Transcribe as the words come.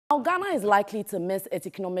Now, Ghana is likely to miss its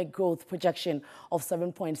economic growth projection of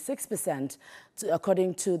 7.6%,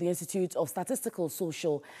 according to the Institute of Statistical,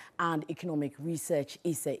 Social and Economic Research,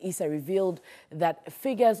 ISSER. ISSER revealed that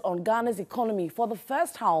figures on Ghana's economy for the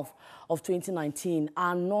first half of 2019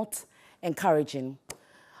 are not encouraging.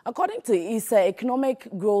 According to ISSER, economic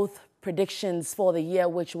growth predictions for the year,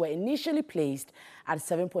 which were initially placed at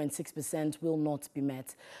 7.6%, will not be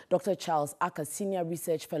met. Dr. Charles Aka, Senior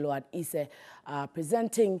Research Fellow at ISSER,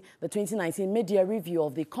 presenting the 2019 mid-year review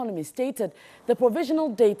of the economy, stated the provisional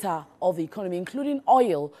data of the economy, including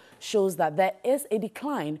oil, shows that there is a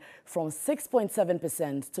decline from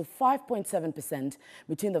 6.7% to 5.7%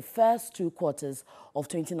 between the first two quarters of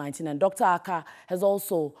 2019. And Dr. Aka has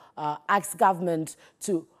also asked government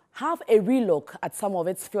to have a relook at some of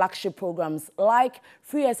its flagship programs like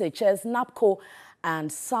Free SHS, NAPCO,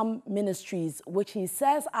 and some ministries, which he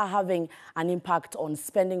says are having an impact on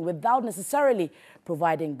spending without necessarily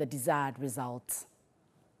providing the desired results.